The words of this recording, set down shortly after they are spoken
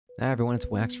Hi everyone, it's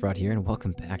WaxFraud here, and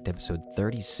welcome back to episode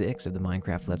 36 of the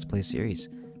Minecraft Let's Play series.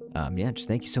 Just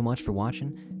thank you so much for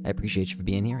watching. I appreciate you for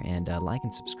being here, and like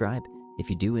and subscribe if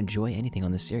you do enjoy anything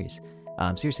on this series.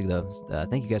 Seriously though,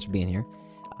 thank you guys for being here.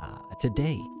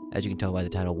 Today, as you can tell by the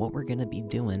title, what we're going to be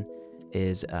doing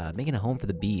is making a home for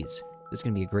the bees. This is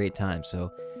going to be a great time,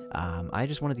 so I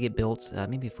just wanted to get built.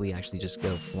 Maybe if we actually just go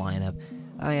flying up.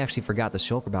 I actually forgot the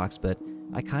shulker box, but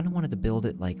I kind of wanted to build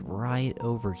it like right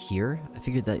over here. I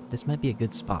figured that this might be a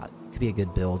good spot. It could be a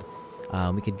good build.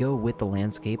 We could go with the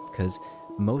landscape because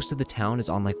most of the town is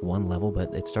on like one level,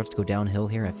 but it starts to go downhill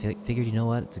here. I figured, you know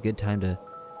what, it's a good time to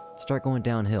start going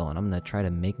downhill, and I'm going to try to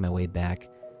make my way back.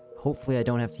 Hopefully I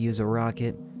don't have to use a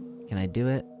rocket. Can I do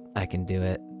it? I can do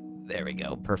it. There we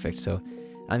go. Perfect. So,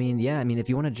 if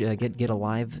you want to get a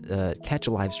live, catch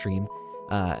a live stream,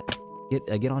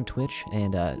 get on Twitch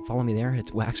and follow me there.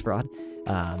 It's WaxFraud.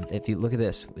 If you look at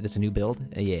this, it's a new build.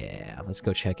 Yeah, let's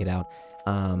go check it out.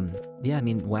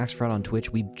 WaxFraud on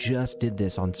Twitch. We just did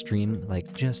this on stream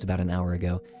like just about an hour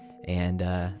ago, and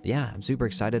I'm super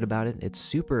excited about it. It's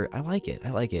super. I like it.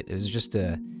 It was just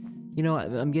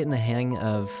I'm getting the hang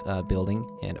of building,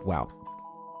 and wow,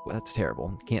 that's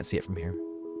terrible. Can't see it from here.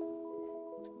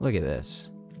 Look at this.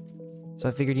 So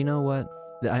I figured, you know what?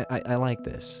 I like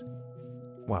this.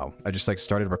 Wow, I just like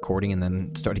started recording and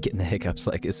then started getting the hiccups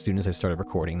like as soon as I started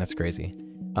recording. That's crazy.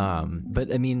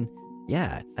 But I mean,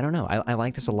 yeah, I don't know. I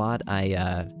like this a lot.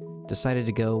 I decided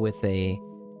to go with a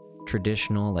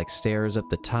traditional like stairs up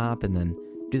the top and then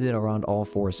do that around all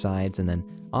four sides, and then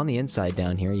on the inside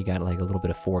down here you got like a little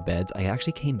bit of 4 beds. I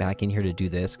actually came back in here to do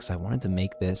this because I wanted to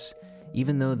make this,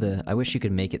 even though I wish you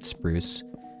could make it spruce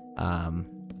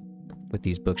with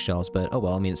these bookshelves, but oh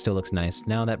well, I mean, it still looks nice.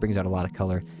 Now that brings out a lot of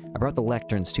color. I brought the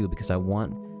lecterns too because I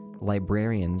want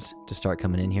librarians to start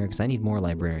coming in here because I need more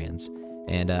librarians.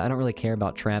 And I don't really care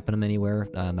about trapping them anywhere.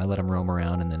 I let them roam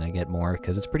around and then I get more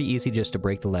because it's pretty easy just to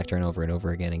break the lectern over and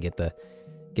over again and get the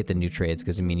new trades,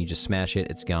 because I mean, you just smash it,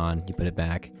 it's gone, you put it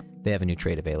back, they have a new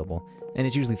trade available. And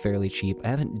it's usually fairly cheap. I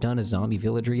haven't done a zombie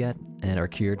villager yet, or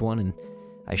cured one, and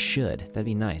I should. That'd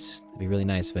be nice. That'd be really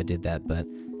nice if I did that, but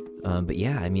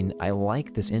yeah, I mean, I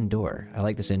like this indoor. I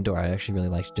actually really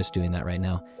like just doing that right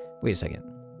now. Wait a second.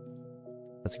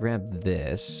 Let's grab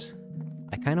this.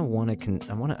 I kind of want to,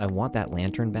 I want that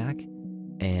lantern back,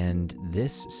 and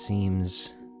this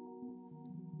seems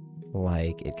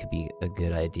like it could be a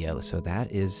good idea. So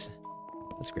that is,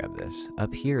 let's grab this.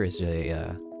 Up here is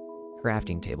a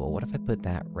crafting table. What if I put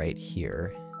that right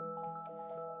here?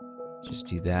 Just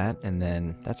do that, and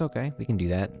then that's okay. We can do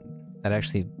that. That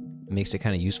actually makes it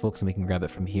kind of useful because we can grab it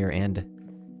from here and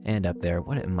up there.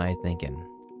 What am I thinking?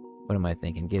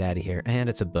 Get out of here. And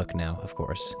it's a book now, of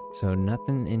course. So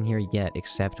nothing in here yet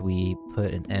except we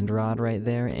put an end rod right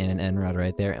there and an end rod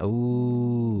right there.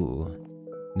 Ooh.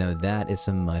 Now that is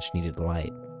some much needed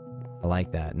light. I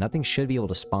like that. Nothing should be able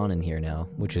to spawn in here now,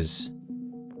 which is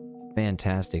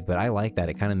fantastic, but I like that.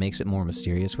 It kind of makes it more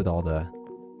mysterious with all the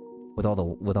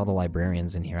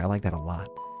librarians in here. I like that a lot.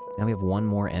 Now we have one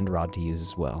more end rod to use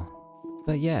as well.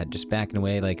 But yeah, just backing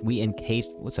away, like we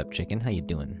encased... What's up, chicken? How you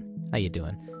doing?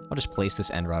 I'll just place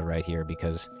this end rod right here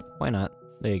because why not?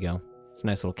 There you go. It's a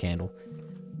nice little candle.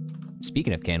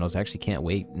 Speaking of candles, I actually can't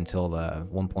wait until the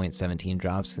 1.17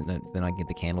 drops, then I can get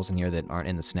the candles in here that aren't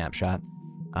in the snapshot.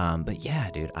 But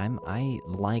yeah, dude, I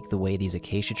like the way these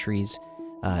acacia trees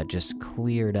just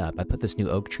cleared up. I put this new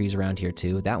oak trees around here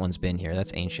too. That one's been here.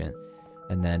 That's ancient.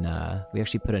 And then we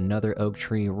actually put another oak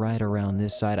tree right around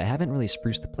this side. I haven't really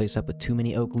spruced the place up with too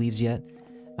many oak leaves yet.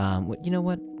 You know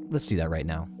what? Let's do that right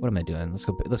now. What am I doing? Let's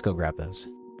go grab those.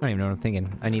 I don't even know what I'm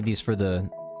thinking. I need these for the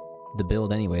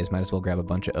build anyways. Might as well grab a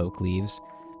bunch of oak leaves.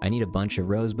 I need a bunch of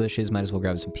rose bushes. Might as well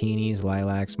grab some peonies,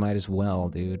 lilacs. Might as well,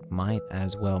 dude.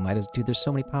 Dude, there's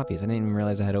so many poppies. I didn't even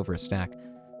realize I had over a stack.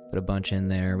 Put a bunch in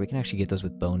there. We can actually get those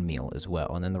with bone meal as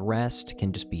well. And then the rest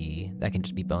can just be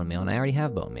bone meal. And I already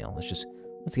have bone meal.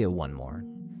 Let's get one more.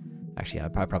 Actually, I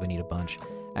probably need a bunch.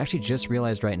 I actually just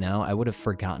realized right now I would have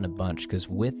forgotten a bunch because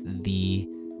with the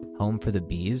home for the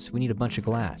bees, we need a bunch of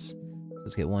glass.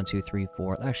 Let's get 1, 2, 3,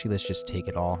 4. Actually, let's just take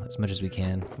it all as much as we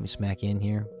can. Let me smack in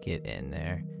here. Get in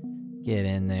there. Get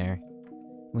in there.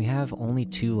 We have only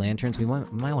 2 lanterns. We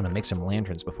might want to make some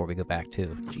lanterns before we go back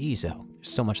too. Jeez, oh,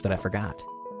 there's so much that I forgot.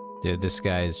 Dude, this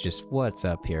guy is just, what's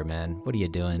up here, man? What are you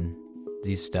doing? Is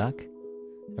he stuck?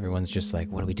 Everyone's just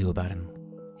like, what do we do about him?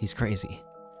 He's crazy.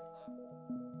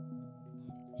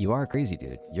 You are crazy,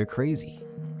 dude. You're crazy.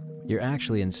 You're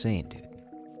actually insane, dude.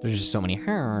 There's just so many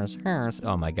hairs.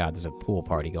 Oh my god, there's a pool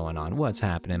party going on. What's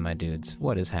happening, my dudes?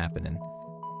 What is happening?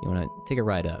 You wanna take a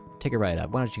ride up? Take a ride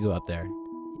up. Why don't you go up there?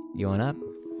 You going up?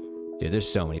 Dude, there's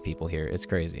so many people here. It's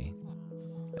crazy.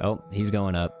 Oh, he's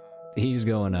going up. He's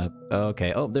going up.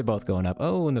 Okay. Oh, they're both going up.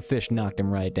 Oh, and the fish knocked him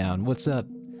right down. What's up?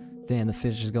 Damn, the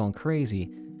fish is going crazy.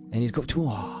 And he's going...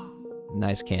 Oh,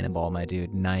 nice cannonball, my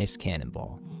dude. Nice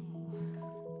cannonball.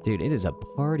 Dude, it is a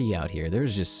party out here.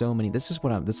 There's just so many... This is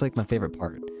like my favorite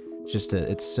part. It's just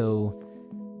it's so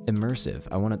immersive.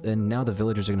 I want to... And now the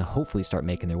villagers are going to hopefully start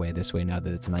making their way this way now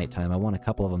that it's nighttime. I want a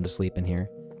couple of them to sleep in here.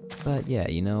 But yeah,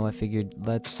 you know, I figured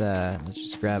let's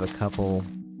just grab a couple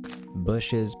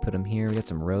bushes, put them here. We got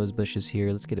some rose bushes here.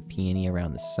 Let's get a peony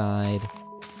around the side.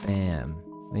 Bam.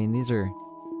 I mean, this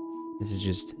is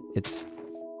just, it's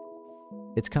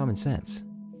common sense.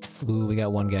 Ooh, we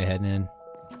got one guy heading in.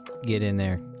 Get in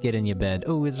there. Get in your bed.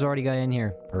 Oh, there's already a guy in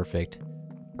here. Perfect.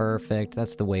 Perfect.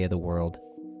 That's the way of the world.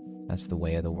 That's the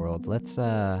way of the world. Let's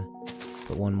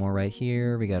put one more right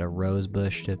here. We got a rose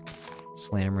bush to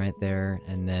slam right there,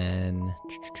 and then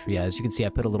yeah, as you can see, I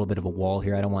put a little bit of a wall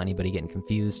here. I don't want anybody getting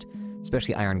confused,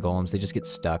 especially iron golems. They just get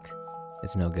stuck.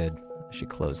 It's no good. I should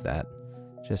close that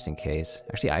just in case.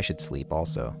 Actually, I should sleep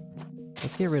also.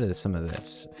 Let's get rid of some of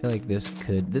this. I feel like this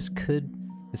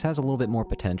has a little bit more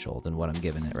potential than what I'm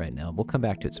giving it right now. We'll come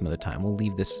back to it some other time. We'll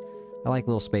leave this. I like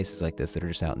little spaces like this that are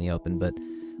just out in the open, but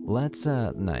let's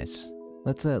nice.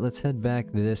 Let's head back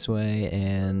this way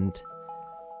and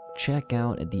check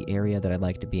out at the area that I'd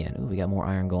like to be in. Ooh, we got more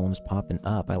iron golems popping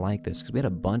up. I like this, because we had a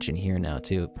bunch in here now,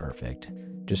 too. Perfect.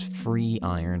 Just free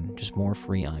iron. Just more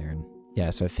free iron. Yeah,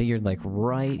 so I figured, like,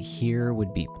 right here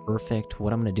would be perfect.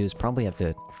 What I'm going to do is probably have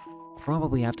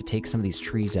to take some of these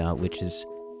trees out, which is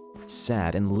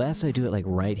sad, unless I do it, like,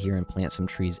 right here and plant some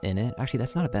trees in it. Actually,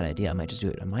 that's not a bad idea. I might just do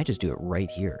it right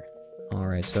here.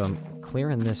 Alright, so I'm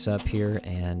clearing this up here,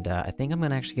 and I think I'm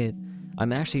going to actually get...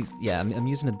 I'm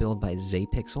using a build by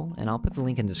Zapixel, and I'll put the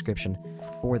link in the description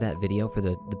for that video, for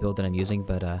the build that I'm using,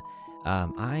 but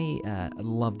I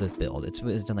love the build. It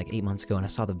was done like 8 months ago, and I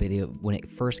saw the video when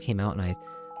it first came out, and I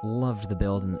loved the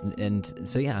build, and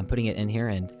so yeah, I'm putting it in here,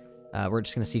 and we're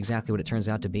just going to see exactly what it turns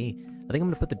out to be. I think I'm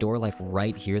going to put the door like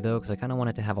right here, though, because I kind of want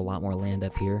it to have a lot more land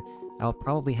up here. I'll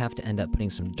probably have to end up putting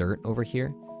some dirt over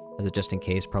here, as a just in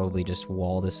case, probably just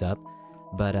wall this up.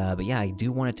 But yeah, I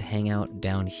do want it to hang out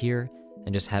down here,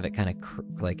 and just have it kind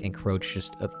of like encroach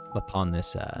just upon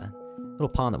this little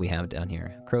pond that we have down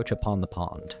here. Encroach upon the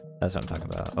pond. That's what I'm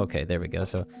talking about. Okay, there we go.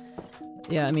 So,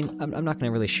 yeah, I mean, I'm not going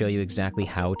to really show you exactly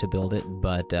how to build it,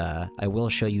 but I will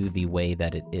show you the way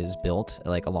that it is built,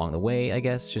 like along the way, I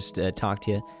guess. Just talk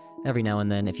to you every now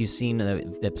and then. If you've seen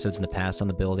the episodes in the past on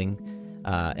the building,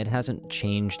 it hasn't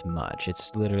changed much.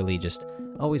 It's literally just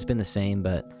always been the same,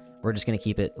 but we're just going to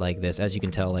keep it like this. As you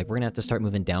can tell, like, we're going to have to start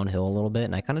moving downhill a little bit,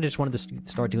 and I kind of just wanted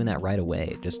to start doing that right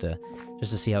away, just to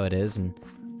see how it is, and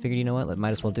figured, you know what, might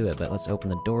as well do it. But let's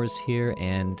open the doors here,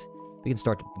 and we can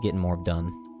start getting more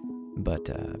done.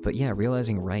 But yeah,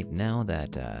 realizing right now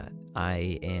that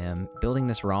I am building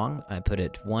this wrong. I put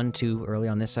it one too early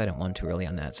on this side and one too early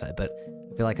on that side, but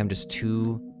I feel like I'm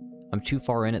too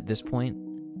far in at this point.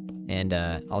 And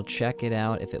I'll check it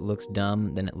out. If it looks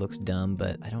dumb, then it looks dumb,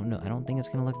 but I don't know. I don't think it's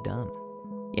gonna look dumb.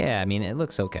 Yeah, I mean, it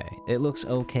looks okay. It looks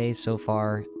okay so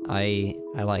far. I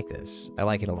like this. I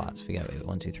like it a lot. So we got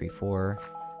 1, 2, 3, 4.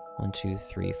 1, 2,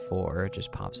 3, 4. It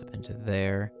just pops up into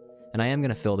there. And I am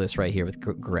gonna fill this right here with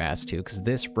grass too, because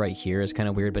this right here is kind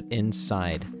of weird, but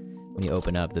inside, when you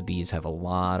open up, the bees have a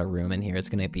lot of room in here. It's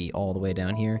gonna be all the way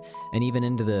down here, and even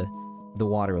into the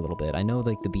water a little bit. I know,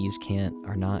 like, the bees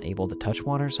are not able to touch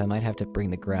water, so I might have to bring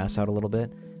the grass out a little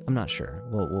bit. I'm not sure.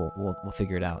 We'll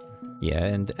figure it out. Yeah,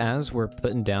 and as we're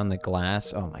putting down the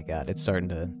glass, oh my god, it's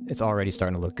already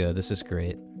starting to look good. This is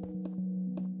great.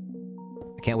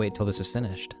 I can't wait till this is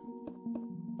finished.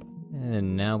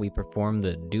 And now we perform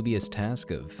the dubious task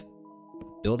of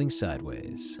building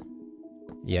sideways.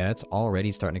 Yeah, it's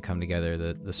already starting to come together.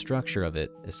 The structure of it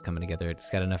is coming together. It's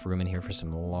got enough room in here for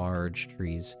some large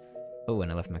trees. Oh,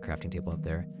 and I left my crafting table up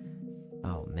there.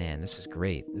 Oh man, this is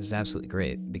great. This is absolutely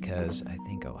great, because I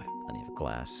think, oh, I have plenty of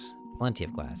glass. Plenty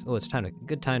of glass. Oh, it's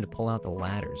good time to pull out the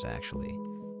ladders, actually.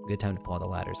 Good time to pull out the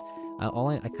ladders.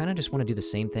 I kind of just want to do the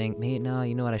same thing. No,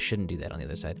 you know what? I shouldn't do that on the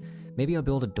other side. Maybe I'll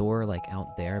build a door, like,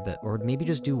 out there, or maybe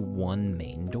just do one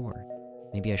main door.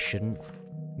 Maybe I shouldn't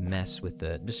mess with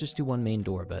just do one main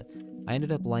door, but I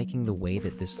ended up liking the way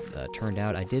that this turned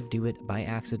out. I did do it by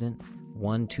accident.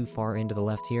 One too far into the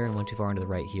left here and one too far into the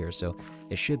right here, so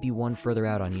it should be one further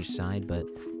out on each side, but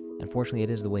unfortunately it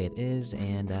is the way it is,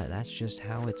 and that's just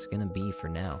how it's gonna be for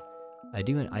now. I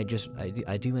do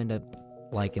end up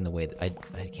liking the way that I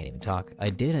can't even talk. I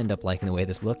did end up liking the way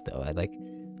this looked, though. I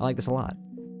like this a lot.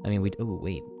 I mean, oh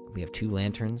wait, we have 2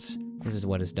 lanterns. This is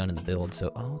what is done in the build,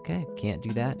 so okay, can't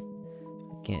do that.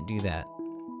 Can't do that.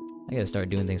 I gotta start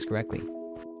doing things correctly.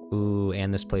 Ooh,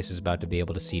 and this place is about to be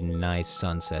able to see nice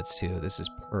sunsets too. This is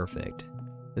perfect.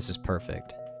 This is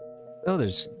perfect. Oh,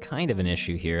 there's kind of an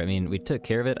issue here. I mean, we took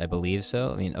care of it, I believe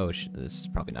so. I mean, oh, this is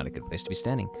probably not a good place to be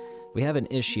standing. We have an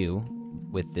issue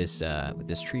with this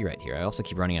tree right here. I also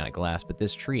keep running out of glass, but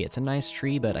this tree, it's a nice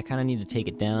tree, but I kind of need to take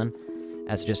it down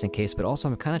as just in case. But also,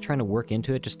 I'm kind of trying to work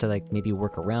into it just to, like, maybe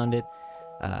work around it.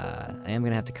 I am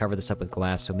going to have to cover this up with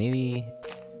glass, so maybe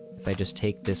if I just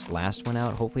take this last one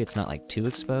out, hopefully it's not, like, too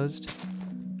exposed.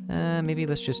 Maybe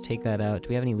let's just take that out. Do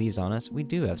we have any leaves on us? We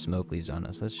do have smoke leaves on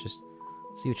us. Let's just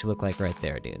see what you look like right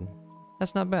there, dude.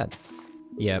 That's not bad.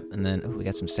 Yep, and then we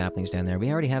got some saplings down there.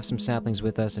 We already have some saplings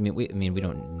with us. I mean, we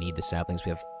don't need the saplings. We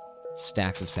have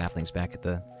stacks of saplings back at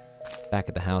the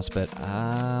house. But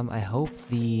I hope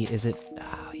oh yeah,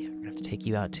 we're gonna have to take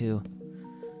you out too.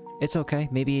 It's okay.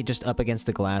 Maybe just up against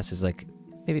the glass is like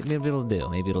maybe it'll do.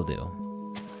 Maybe it'll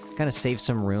do. Kind of save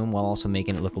some room while also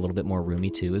making it look a little bit more roomy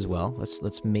too as well.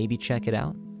 Let's maybe check it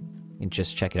out. And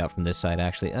just check it out from this side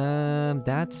actually. I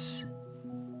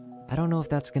don't know if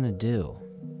that's gonna do.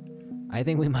 I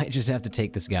think we might just have to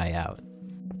take this guy out.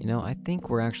 You know, I think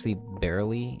we're actually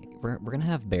we're gonna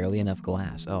have barely enough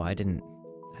glass. Oh, I didn't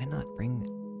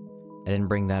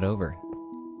bring that over.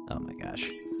 Oh my gosh.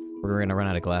 We're gonna run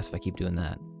out of glass if I keep doing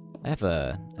that. I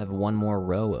have one more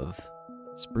row of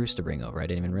spruce to bring over. I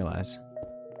didn't even realize.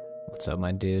 What's up,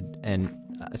 my dude? And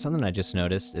something I just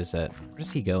noticed is that, where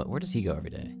does he go every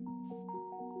day?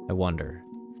 I wonder.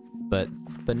 But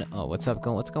no, oh, what's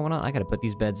going on? I gotta put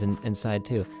these beds inside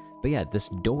too. But yeah, this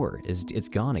door it's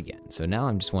gone again. So now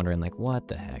I'm just wondering, like, what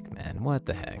the heck, man? What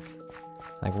the heck?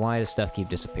 Like, why does stuff keep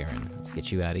disappearing? Let's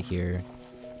get you out of here.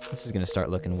 This is gonna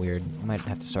start looking weird. I might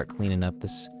have to start cleaning up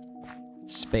this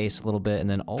space a little bit. And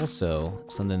then also,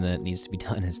 something that needs to be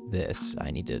done is this. I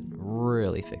need to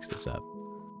really fix this up.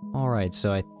 Alright,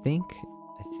 so I think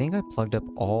I plugged up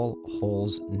all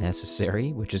holes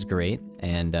necessary, which is great.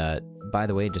 And by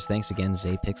the way, just thanks again,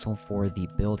 Zapixel, for the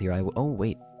build here. Oh,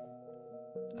 wait.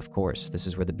 Of course, this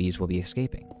is where the bees will be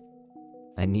escaping.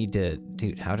 I need to...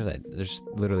 Dude, how did I... There's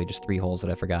literally just 3 holes that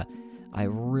I forgot. I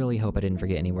really hope I didn't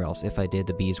forget anywhere else. If I did,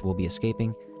 the bees will be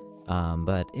escaping.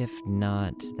 But if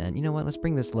not, then... You know what? Let's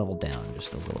bring this level down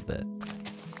just a little bit.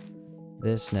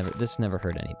 This never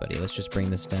hurt anybody. Let's just bring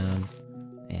this down.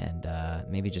 And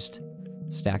maybe just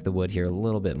stack the wood here a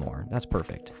little bit more. That's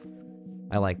perfect.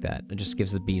 I like that. It just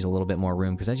gives the bees a little bit more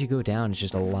room. Because as you go down, it's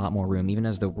just a lot more room. Even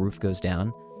as the roof goes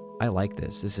down... I like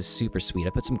this. This is super sweet.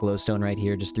 I put some glowstone right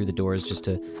here just through the doors just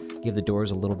to give the doors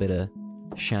a little bit of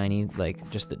shiny, like,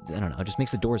 I don't know, it just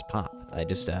makes the doors pop. I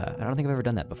don't think I've ever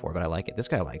done that before, but I like it. This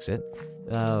guy likes it.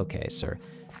 Okay, sir.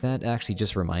 That actually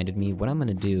just reminded me. What I'm going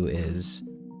to do is,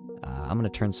 I'm going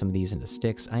to turn some of these into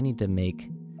sticks. I need to make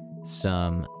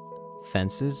some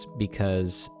fences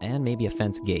and maybe a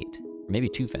fence gate. Maybe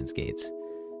 2 fence gates.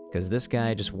 Because this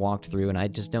guy just walked through and I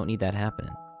just don't need that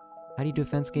happening. How do you do a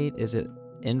fence gate? Is it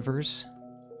inverse?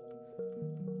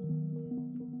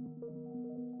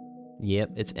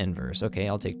 Yep, it's inverse. Okay,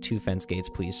 I'll take 2 fence gates,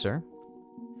 please, sir.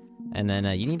 And then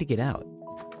you need to get out.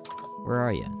 Where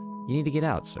are you? You need to get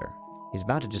out, sir. He's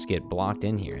about to just get blocked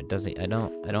in here. I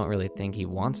don't really think he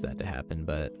wants that to happen,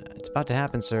 but it's about to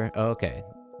happen, sir. Oh, okay.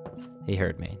 He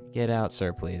heard me. Get out,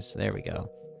 sir, please. There we go.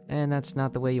 And that's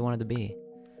not the way you wanted to be.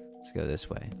 Let's go this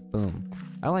way. Boom.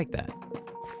 I like that.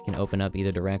 You can open up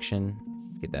either direction.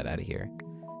 Let's get that out of here.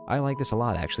 I like this a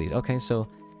lot, actually. Okay, so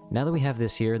now that we have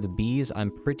this here, the bees,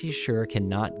 I'm pretty sure,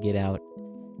 cannot get out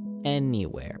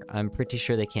anywhere. I'm pretty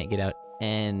sure they can't get out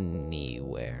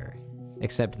anywhere.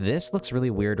 Except this looks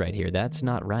really weird right here. That's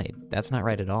not right. That's not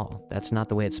right at all. That's not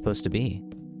the way it's supposed to be.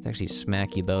 Let's actually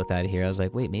smack you both out of here. I was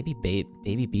like, wait, maybe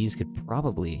baby bees could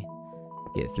probably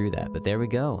get through that. But there we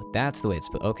go. That's the way it's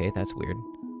supposed... Okay, that's weird.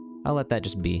 I'll let that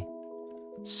just be.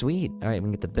 Sweet. All right, we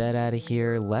can get the bed out of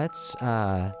here. Let's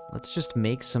just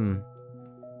make some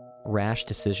rash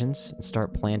decisions and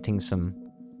start planting some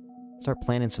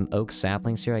oak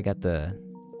saplings here. I got the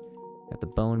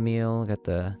bone meal.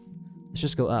 Let's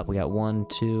just go up. We got 1,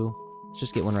 2. Let's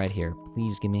just get one right here.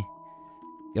 Please give me.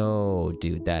 Oh,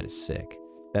 dude, that is sick.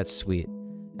 That's sweet.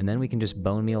 And then we can just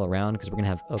bone meal around because we're gonna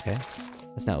have. Okay,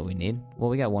 that's not what we need. Well,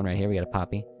 we got one right here. We got a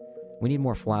poppy. We need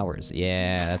more flowers.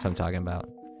 Yeah, that's what I'm talking about.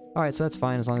 Alright, so that's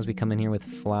fine as long as we come in here with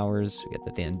flowers. We got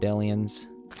the dandelions.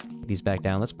 Put these back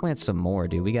down. Let's plant some more,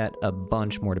 dude. We got a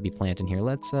bunch more to be planting here.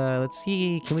 Let's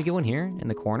see. Can we get one here in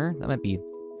the corner? That might be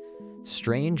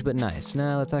strange, but nice.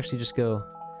 No, let's actually just go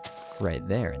right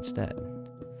there instead.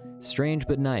 Strange,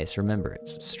 but nice. Remember,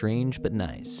 it's strange, but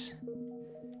nice.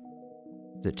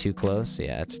 Is it too close?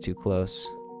 Yeah, it's too close.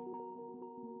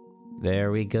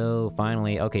 There we go,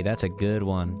 finally. Okay, that's a good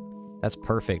one. That's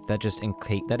perfect. That just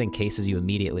that encases you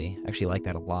immediately. I actually like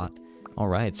that a lot.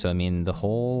 Alright, so I mean,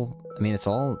 it's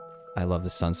all... I love the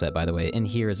sunset, by the way. In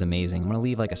here is amazing. I'm gonna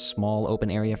leave like a small open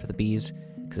area for the bees,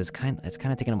 because it's kind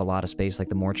of taking up a lot of space. Like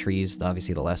the more trees,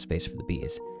 obviously the less space for the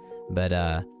bees. But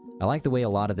I like the way a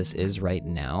lot of this is right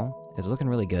now. It's looking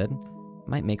really good.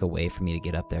 Might make a way for me to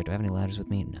get up there. Do I have any ladders with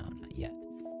me? No, not yet.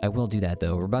 I will do that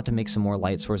though. We're about to make some more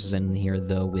light sources in here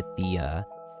though, with the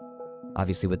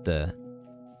obviously with the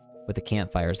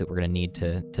campfires that we're gonna need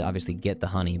to obviously get the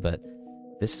honey. But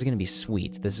this is gonna be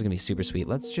sweet. This is gonna be super sweet.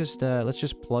 Let's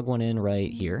just plug one in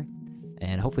right here,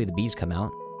 and hopefully the bees come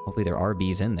out. Hopefully there are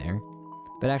bees in there.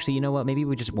 But actually, you know what? Maybe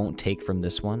we just won't take from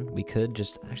this one. We could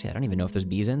just... Actually, I don't even know if there's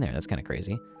bees in there. That's kind of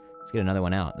crazy. Let's get another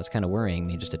one out. That's kind of worrying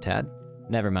me just a tad.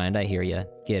 Never mind, I hear ya.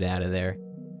 Get out of there.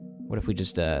 What if we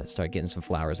just start getting some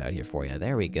flowers out here for you?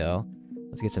 There we go.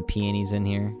 Let's get some peonies in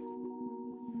here.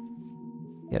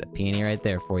 Got a peony right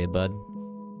there for you, bud.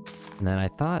 And then I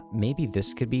thought maybe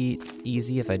this could be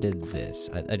easy if I did this.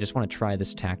 I just want to try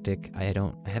this tactic. I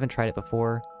haven't tried it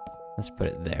before. Let's put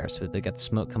it there. So they got the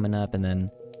smoke coming up, and then...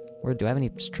 do I have any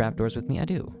trapdoors with me? I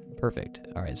do. Perfect.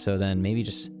 Alright, so then maybe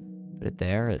just put it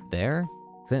there.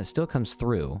 Then it still comes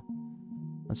through.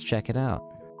 Let's check it out.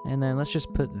 And then let's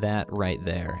just put that right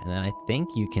there. And then I think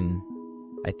you can...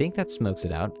 I think that smokes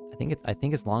it out. I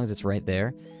think as long as it's right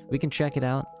there, we can check it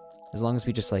out. As long as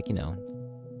we just, like, you know...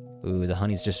 Ooh, the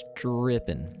honey's just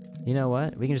dripping. You know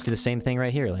what? We can just do the same thing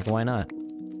right here. Like, why not?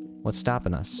 What's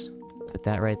stopping us? Put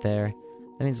that right there.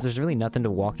 That means there's really nothing to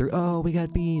walk through. Oh, we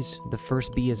got bees. The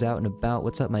first bee is out and about.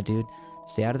 What's up, my dude?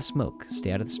 Stay out of the smoke.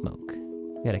 Stay out of the smoke.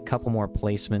 We got a couple more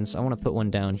placements. I want to put one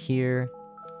down here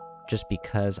just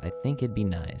because I think it'd be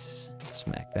nice.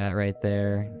 Smack that right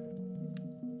there.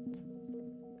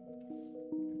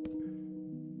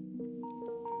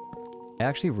 I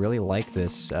actually really like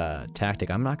this tactic.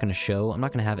 I'm not going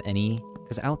to have any,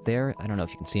 because out there, I don't know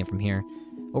if you can see them from here,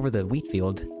 over the wheat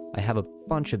field, I have a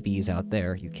bunch of bees out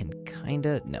there. You can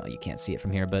kinda... No, you can't see it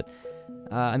from here, but...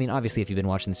 I mean, obviously, if you've been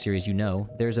watching the series, you know.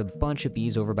 There's a bunch of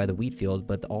bees over by the wheat field,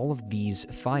 but all of these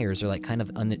fires are, like, kind of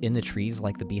in the trees,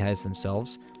 like the beehives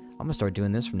themselves. I'm gonna start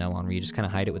doing this from now on, where you just kind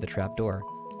of hide it with a trapdoor.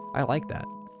 I like that.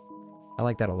 I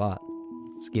like that a lot.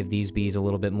 Let's give these bees a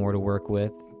little bit more to work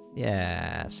with.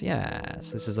 Yes,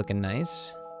 yes. This is looking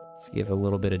nice. Let's give a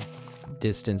little bit of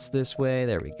distance this way.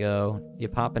 There we go. You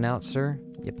popping out, sir?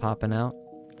 You popping out?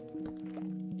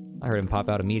 I heard him pop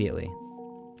out immediately.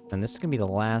 And this is gonna be the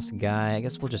last guy. I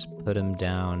guess we'll just put him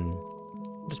down...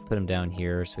 Just put him down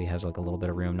here so he has like a little bit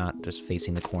of room, not just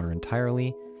facing the corner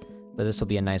entirely. But this will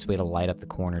be a nice way to light up the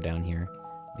corner down here.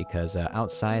 Because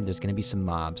outside there's gonna be some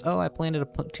mobs. Oh, I planted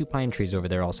two pine trees over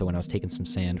there also when I was taking some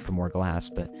sand for more glass,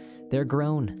 but they're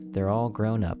grown. They're all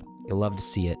grown up. You'll love to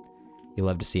see it. You'll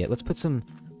love to see it. Let's put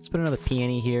another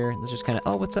peony here. Let's just kind of...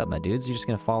 Oh, what's up, my dudes? You're just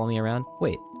gonna follow me around?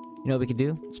 Wait. You know what we could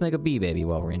do? Let's make a bee baby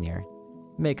while we're in here.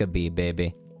 Make a bee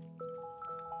baby.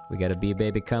 We got a bee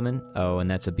baby coming. Oh, and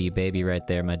that's a bee baby right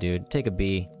there, my dude. Take a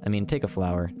bee. I mean, take a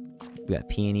flower. We got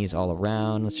peonies all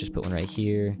around. Let's just put one right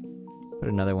here. Put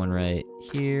another one right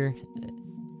here.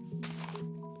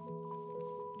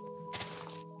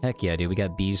 Heck yeah, dude. We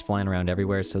got bees flying around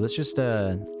everywhere. So let's just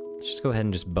go ahead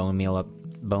and just bone meal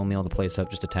the place up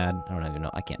just a tad. I don't even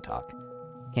know. I can't talk.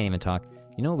 Can't even talk.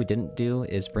 You know what we didn't do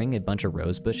is bring a bunch of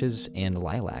rose bushes and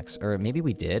lilacs. Or maybe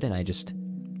we did and I just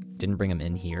didn't bring them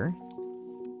in here.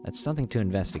 That's something to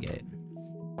investigate.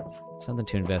 Something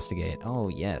to investigate. Oh,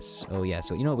 yes. Oh, yeah.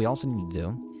 So, you know what we also need to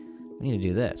do? We need to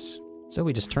do this. So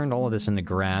we just turned all of this into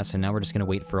grass, and now we're just going to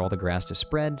wait for all the grass to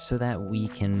spread so that we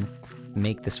can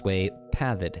make this way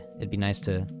pathed. It'd be nice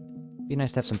to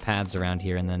have some paths around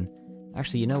here, and then...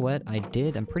 Actually, you know what?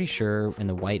 I'm pretty sure in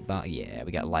the white box... Yeah,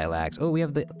 we got lilacs. Oh, we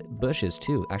have the bushes,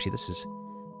 too. Actually, this is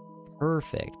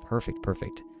perfect. Perfect,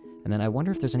 perfect. And then I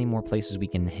wonder if there's any more places we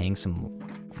can hang some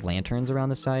lanterns around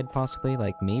the side, possibly.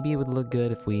 Like, maybe it would look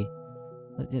good if we...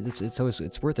 It's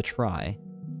worth a try.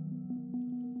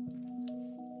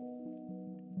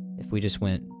 If we just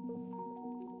went...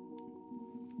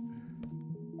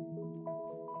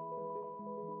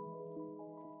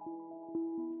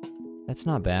 That's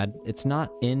not bad. It's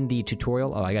not in the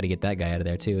tutorial. Oh, I gotta get that guy out of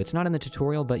there, too. It's not in the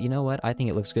tutorial, but you know what? I think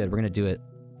it looks good. We're gonna do it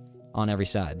on every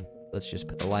side. Let's just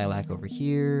put the lilac over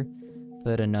here.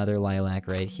 Put another lilac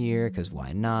right here, because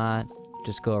why not?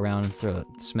 Just go around and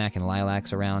smacking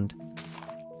lilacs around.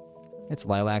 It's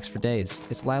lilacs for days.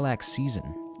 It's lilac season.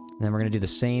 And then we're gonna do the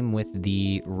same with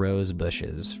the rose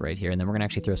bushes right here. And then we're gonna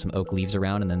actually throw some oak leaves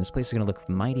around, and then this place is gonna look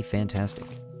mighty fantastic.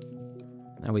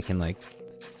 Now we can, like,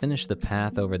 finish the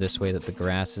path over this way that the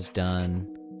grass is done.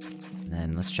 And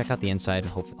then let's check out the inside.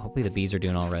 Hopefully the bees are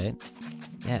doing all right.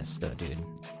 Yes, though, dude.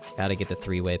 Gotta get the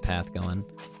three-way path going.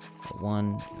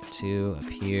 1, 2, up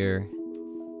here.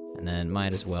 And then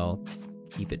might as well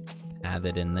keep it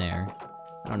pathed in there.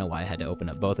 I don't know why I had to open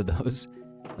up both of those.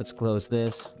 Let's close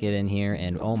this, get in here,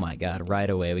 and oh my god, right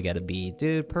away we got a bee.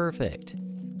 Dude, perfect.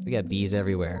 We got bees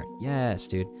everywhere. Yes,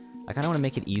 dude. I kind of want to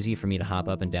make it easy for me to hop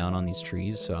up and down on these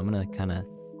trees, so I'm going to kind of...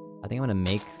 I think I'm going to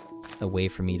make a way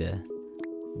for me to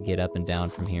get up and down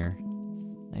from here.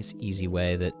 Nice, easy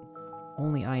way that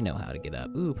only I know how to get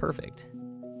up. Ooh, perfect.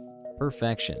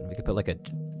 Perfection. We could put like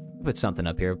put something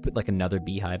up here. Put like another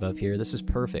beehive up here. This is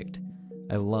perfect.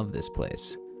 I love this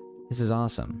place. This is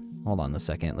awesome. Hold on a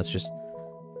second. Let's just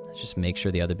make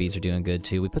sure the other bees are doing good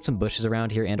too. We put some bushes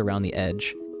around here and around the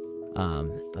edge.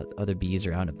 Other bees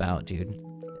are out and about, dude.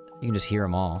 You can just hear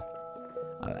them all.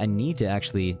 I need to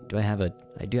actually...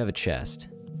 I do have a chest.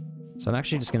 So I'm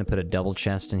actually just going to put a double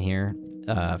chest in here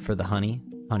for the honey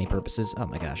purposes. Oh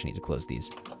my gosh, I need to close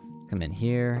these. Come in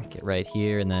here, get right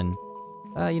here, and then...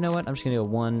 you know what? I'm just going to do a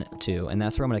 1, 2, and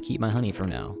that's where I'm going to keep my honey from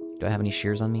now. Do I have any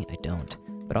shears on me? I don't.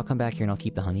 But I'll come back here and I'll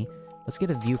keep the honey. Let's get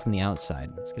a view from the outside.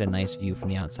 Let's get a nice view from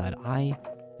the outside. I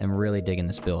am really digging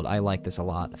this build. I like this a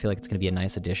lot. I feel like it's going to be a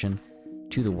nice addition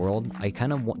to the world.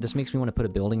 This makes me want to put a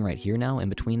building right here now in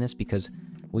between this because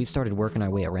we started working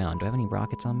our way around. Do I have any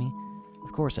rockets on me?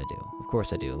 Of course I do. Of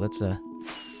course I do. Let's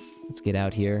get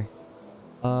out here.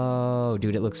 Oh,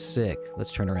 dude, it looks sick.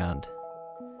 Let's turn around.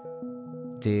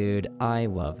 Dude, I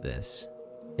love this.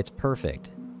 It's perfect.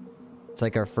 It's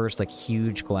like our first like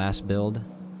huge glass build.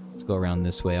 Let's go around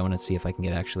this way. I want to see if I can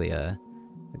get actually a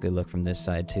good look from this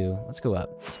side too. Let's go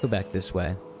up. Let's go back this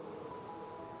way.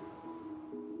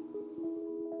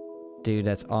 Dude,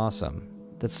 that's awesome.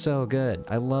 That's so good.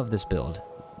 I love this build.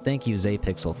 Thank you,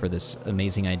 Zapixel, for this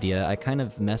amazing idea. I kind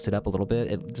of messed it up a little bit.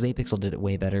 Zapixel did it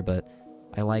way better, but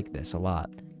I like this a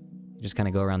lot. You just kind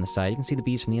of go around the side. You can see the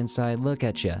bees from the inside. Look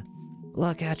at ya.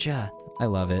 Look at ya. I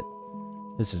love it.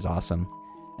 This is awesome.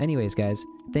 Anyways, guys,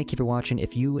 thank you for watching.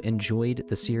 If you enjoyed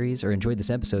the series or enjoyed this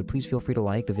episode, please feel free to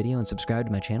like the video and subscribe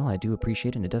to my channel. I do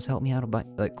appreciate it, and it does help me out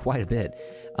quite a bit.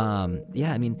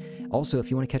 Yeah, I mean, also,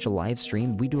 if you want to catch a live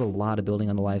stream, we do a lot of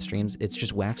building on the live streams. It's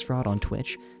just WaxFraud on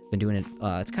Twitch. Been doing it,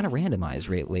 it's kind of randomized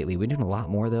lately. We've been doing a lot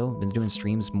more, though. Been doing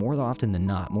streams more often than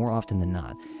not.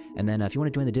 And then if you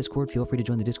want to join the Discord, feel free to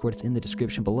join the Discord. It's in the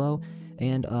description below.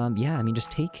 And yeah, I mean, just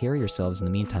take care of yourselves in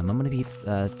the meantime. I'm going to be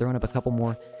throwing up a couple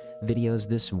more videos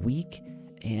this week,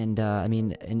 and I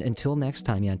mean, until next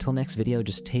time, yeah, until next video,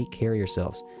 just take care of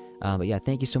yourselves. But yeah,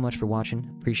 thank you so much for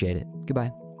watching. Appreciate it.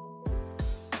 Goodbye.